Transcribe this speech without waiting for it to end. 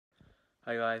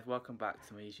Hi guys, welcome back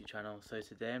to my YouTube channel. So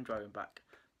today I'm driving back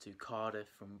to Cardiff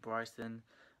from Brighton,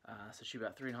 so it should be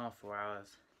about 3.5 4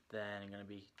 hours. Then I'm going to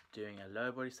be doing a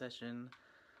lower body session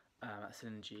at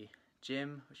Synergy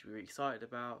Gym, which I'm really excited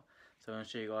about. So I'm going to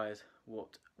show you guys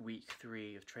what week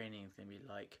 3 of training is going to be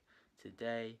like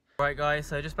today. Right guys,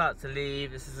 so just about to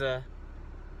leave. This is the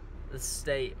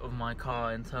state of my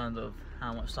car in terms of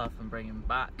how much stuff I'm bringing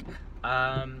back.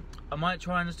 I might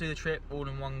try and just do the trip all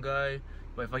in one go,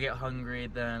 but if I get hungry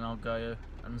then I'll go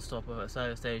and stop at a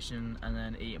service station and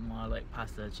then eat my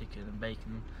pasta, chicken and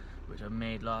bacon which I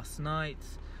made last night.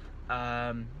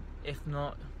 If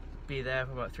not, be there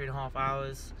for about 3.5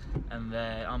 hours and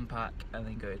then unpack and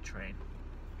then go train.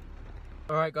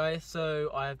 Alright guys, so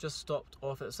I have just stopped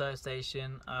off at the service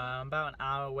station. I'm about an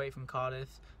hour away from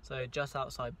Cardiff, so just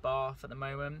outside Bath at the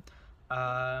moment. So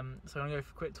I'm going to go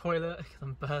for a quick toilet because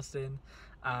I'm bursting,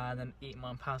 and then eat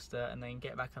my pasta and then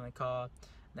get back in the car.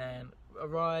 Then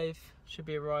should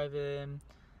be arriving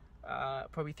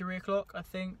probably 3 o'clock I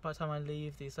think by the time I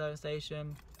leave the service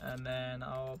station, and then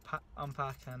I'll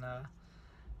unpack and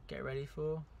get ready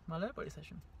for my lower body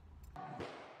session.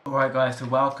 Alright guys, so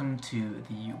welcome to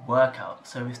the workout.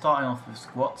 So we're starting off with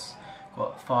squats.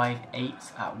 Got 5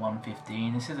 8s at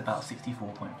 115. This is about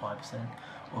 64.5%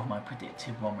 of my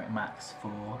predicted 1 rep max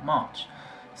for March.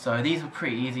 So these were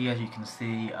pretty easy, as you can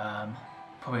see,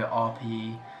 probably at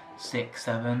RPE 6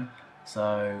 7.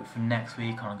 So for next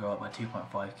week I'm going to go up by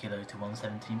 2.5 kilo to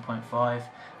 117.5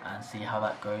 and see how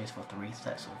that goes for 3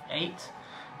 sets of 8.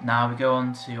 Now we go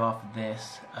on to, after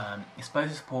this,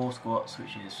 explosive pull squats,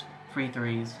 which is 3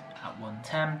 3s at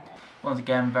 110. Once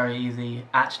again, very easy,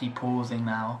 actually pausing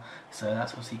now, so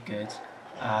that's obviously good.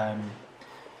 I'm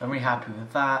really happy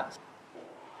with that.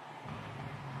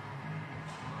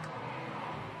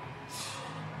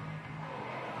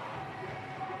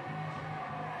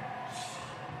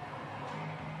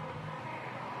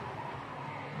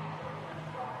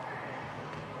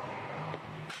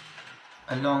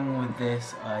 Along with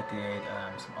this, I did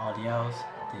some RDLs,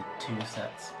 did 2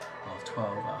 sets of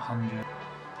 12 at 100.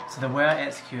 So the way I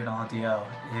execute an RDL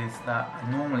is that I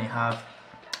normally have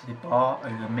the bar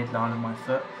over the midline of my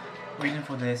foot. The reason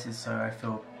for this is so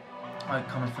I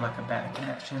kind of feel like a better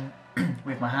connection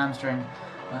with my hamstring,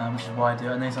 which is why I do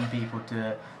it. I know some people do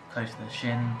it close to the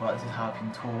shin, but this is how I've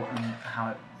been taught and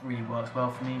how it really works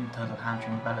well for me in terms of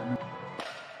hamstring development.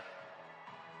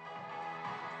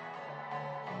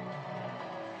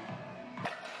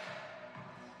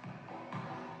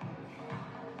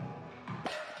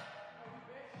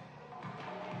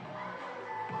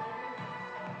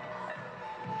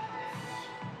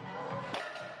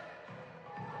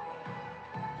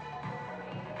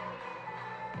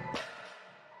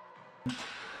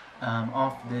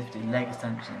 After this, the leg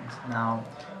extensions. Now,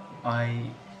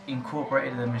 I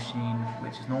incorporated a machine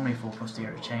which is normally for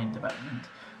posterior chain development,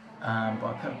 but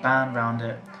I put a band around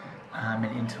it and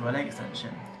made it into a leg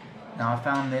extension. Now, I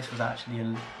found this was actually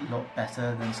a lot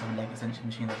better than some leg extension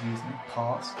machines I've used in the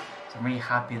past, so I'm really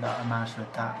happy that I managed to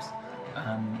adapt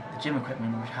the gym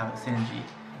equipment which I have at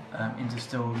Synergy into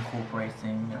still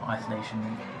incorporating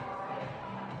isolation.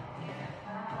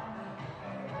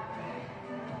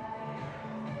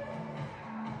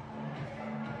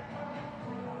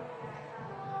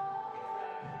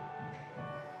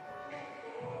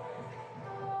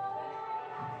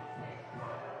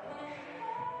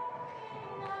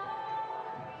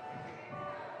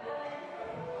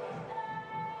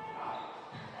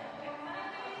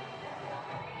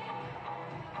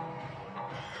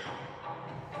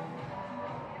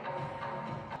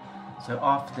 So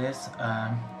after this,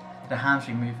 the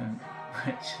hamstring movement,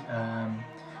 which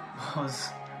was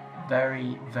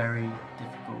very, very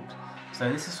difficult. So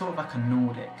this is sort of like a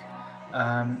Nordic.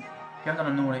 If you haven't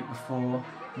done a Nordic before,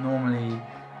 normally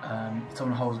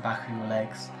someone holds back of your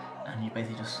legs and you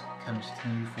basically just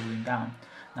continue falling down.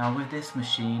 Now with this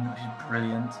machine, which is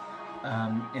brilliant,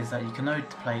 is that you can load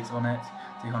the plates on it,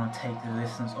 so you kind of take the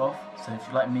resistance off. So if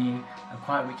you're like me, have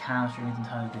quite weak hamstrings in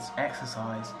terms of this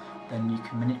exercise, then you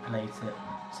can manipulate it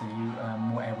so you are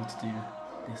more able to do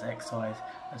this exercise,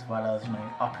 as well as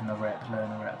upping the reps,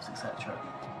 lowering the reps, etc.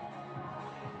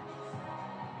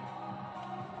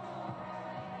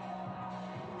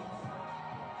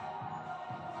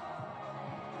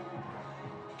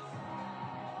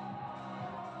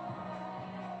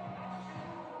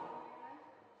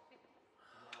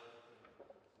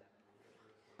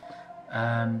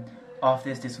 After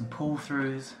this, did some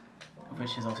pull-throughs,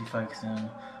 which is obviously focusing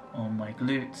on my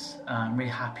glutes. I'm really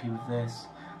happy with this.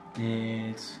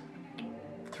 Did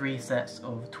 3 sets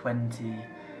of 20,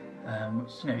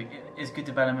 which is good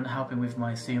development, helping with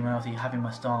my sumo, obviously having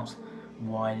my stance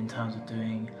wide in terms of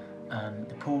doing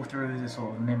the pull throughs, is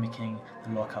sort of mimicking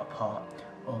the lockout part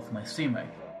of my sumo.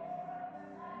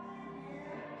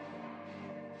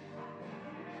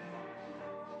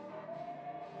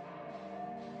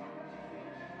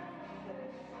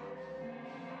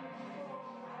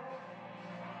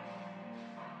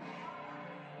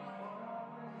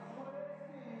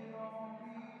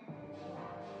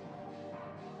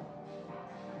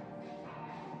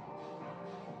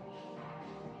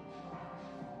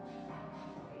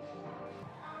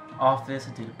 After this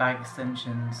I did bag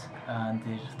extensions and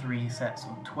did 3 sets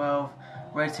of 12,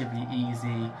 relatively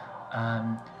easy.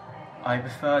 I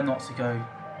prefer not to go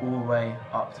all the way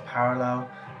up to parallel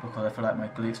because I feel like my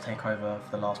glutes take over for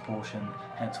the last portion,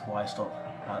 hence why I stop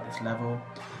at this level.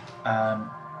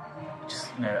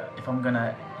 Just, if I'm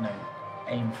gonna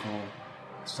aim for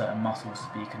certain muscles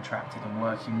to be contracted and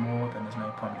working more, then there's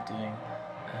no point in doing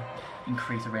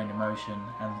increase the range of motion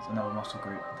and another muscle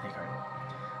group take over.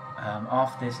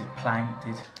 After this, I planked,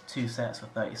 did 2 sets for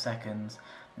 30 seconds.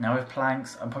 Now with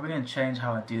planks, I'm probably going to change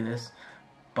how I do this,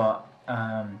 but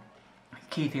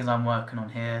key things I'm working on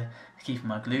here is keeping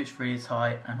my glutes really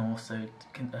tight and also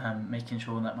making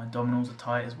sure that my abdominals are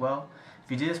tight as well.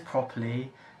 If you do this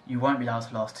properly, you won't be able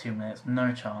to last 2 minutes,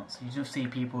 no chance. You just see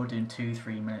people doing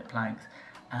 2-3 minute planks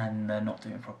and they're not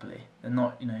doing it properly. They're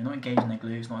not, not engaging their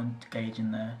glutes, not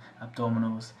engaging their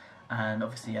abdominals, and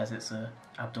obviously as it's an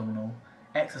abdominal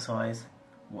exercise,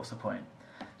 what's the point?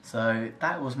 So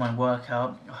that was my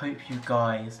workout. I hope you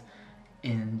guys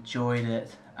enjoyed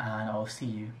it, and I'll see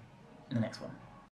you in the next one.